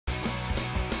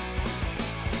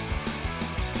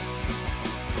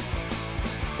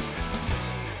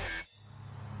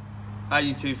Hi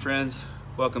YouTube friends,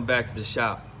 welcome back to the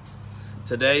shop.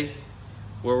 Today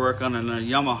we're working on a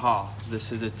Yamaha.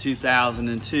 This is a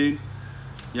 2002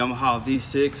 Yamaha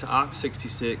V6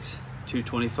 Ox66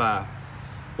 225.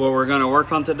 What we're going to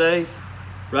work on today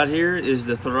right here is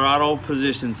the throttle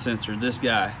position sensor, this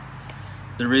guy.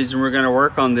 The reason we're going to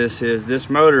work on this is this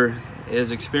motor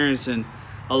is experiencing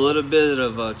a little bit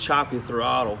of a choppy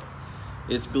throttle.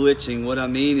 It's glitching. What I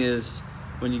mean is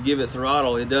when you give it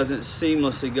throttle, it doesn't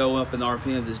seamlessly go up in the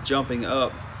RPMs. It's jumping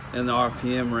up in the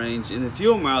RPM range, and the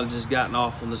fuel mileage has gotten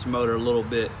off on this motor a little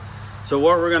bit. So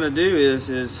what we're going to do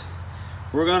is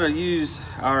we're going to use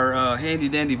our handy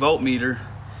dandy voltmeter,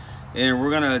 and we're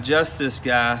going to adjust this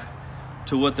guy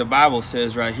to what the Bible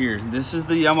says right here. This is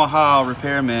the Yamaha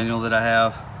repair manual that I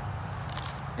have,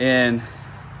 and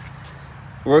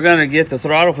we're going to get the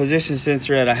throttle position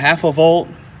sensor at a half a volt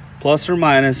plus or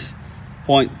minus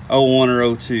 0.01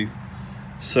 or 02.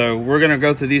 So we're going to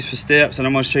go through these steps, and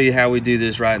I'm going to show you how we do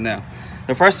this right now.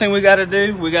 The first thing we got to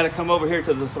do, we got to come over here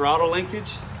to the throttle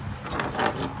linkage.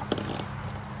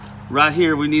 Right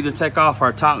here we need to take off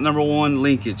our top number 1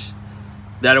 linkage.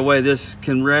 That way this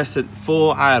can rest at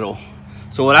full idle.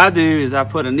 So what I do is I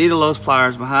put a needle nose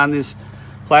pliers behind this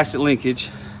plastic linkage,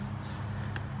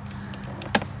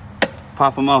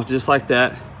 pop them off just like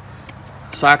that,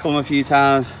 cycle them a few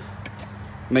times,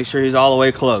 make sure he's all the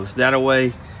way closed. That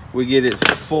way we get it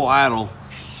full idle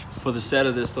for the set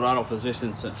of this throttle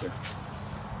position sensor.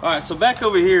 All right, so back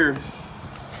over here,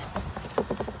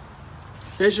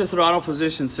 here's your throttle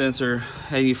position sensor,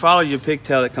 and you follow your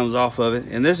pigtail that comes off of it,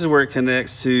 and this is where it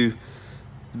connects to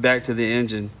back to the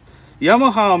engine.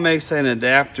 Yamaha makes an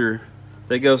adapter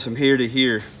that goes from here to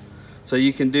here, so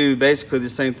you can do basically the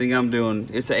same thing I'm doing.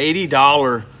 It's an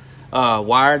 $80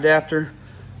 wire adapter.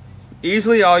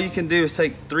 Easily all you can do is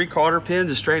take 3 quarter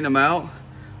pins and straighten them out,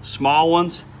 small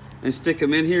ones, and stick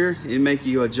them in here and make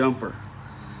you a jumper.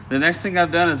 The next thing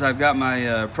I've done is I've got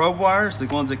my probe wires, the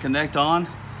ones that connect on,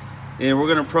 and we're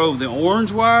going to probe the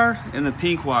orange wire and the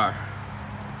pink wire.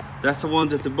 That's the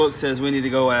ones that the book says we need to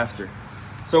go after.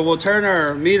 So we'll turn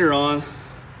our meter on.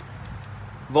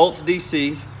 Volts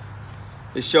DC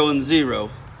is showing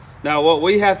 0. Now what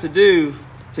we have to do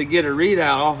to get a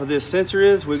readout off of this sensor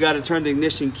is we got to turn the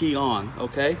ignition key on,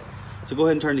 okay? So go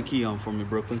ahead and turn the key on for me,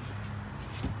 Brooklyn.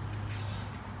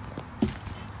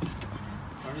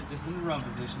 Turn it just in the run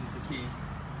position, the key.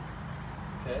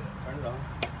 Okay, turn it on.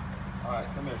 All right,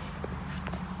 come here.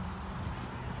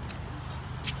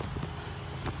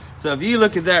 So if you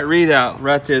look at that readout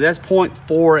right there, that's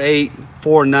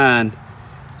 0.4849.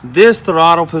 This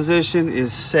throttle position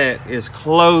is set as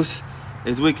close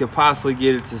as we could possibly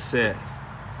get it to set.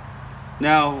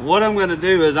 Now what I'm going to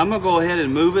do is I'm going to go ahead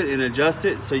and move it and adjust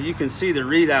it so you can see the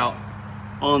readout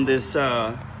on this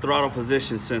throttle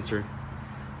position sensor.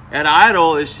 At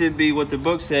idle, it should be what the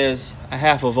book says, a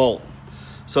half a volt.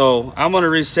 So I'm going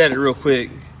to reset it real quick,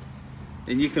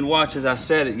 and you can watch as I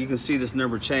set it. You can see this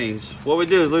number change. What we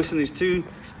do is loosen these 2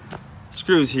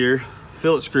 screws here,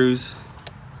 fillet screws,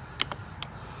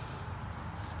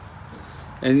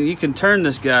 and you can turn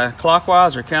this guy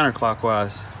clockwise or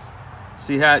counterclockwise.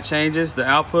 See how it changes the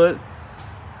output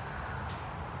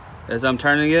as I'm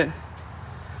turning it?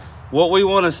 What we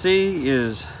want to see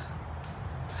is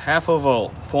half a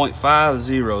volt,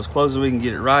 0.50, as close as we can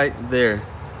get it right there.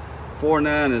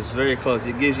 49 is very close.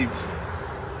 It gives you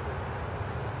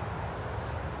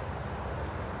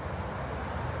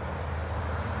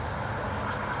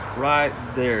right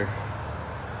there.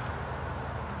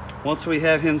 Once we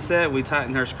have him set, we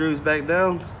tighten our screws back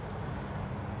down,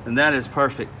 and that is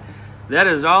perfect. That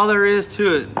is all there is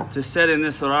to it to set in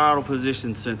this throttle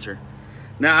position sensor.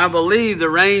 Now I believe the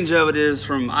range of it is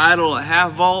from idle at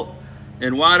half volt,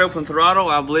 and wide open throttle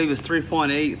I believe is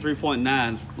 3.8,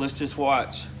 3.9. Let's just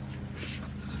watch.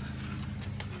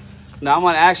 Now I'm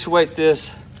going to actuate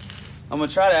this. I'm going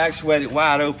to try to actuate it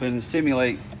wide open and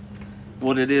simulate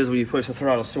what it is when you push the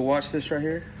throttle. So watch this right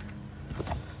here.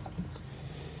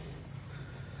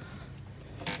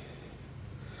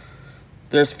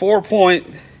 There's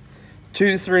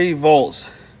 4.23 volts,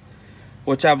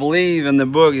 which I believe in the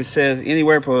book it says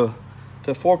anywhere to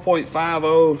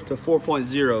 4.50 to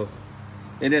 4.0,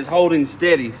 and it's holding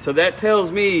steady. So that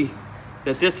tells me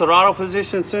that this throttle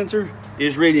position sensor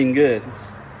is reading good,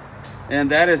 and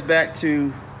that is back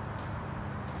to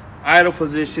idle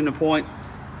position of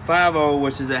 0.50,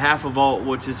 which is a half a volt,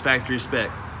 which is factory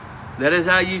spec. That is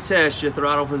how you test your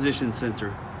throttle position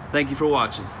sensor. Thank you for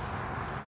watching.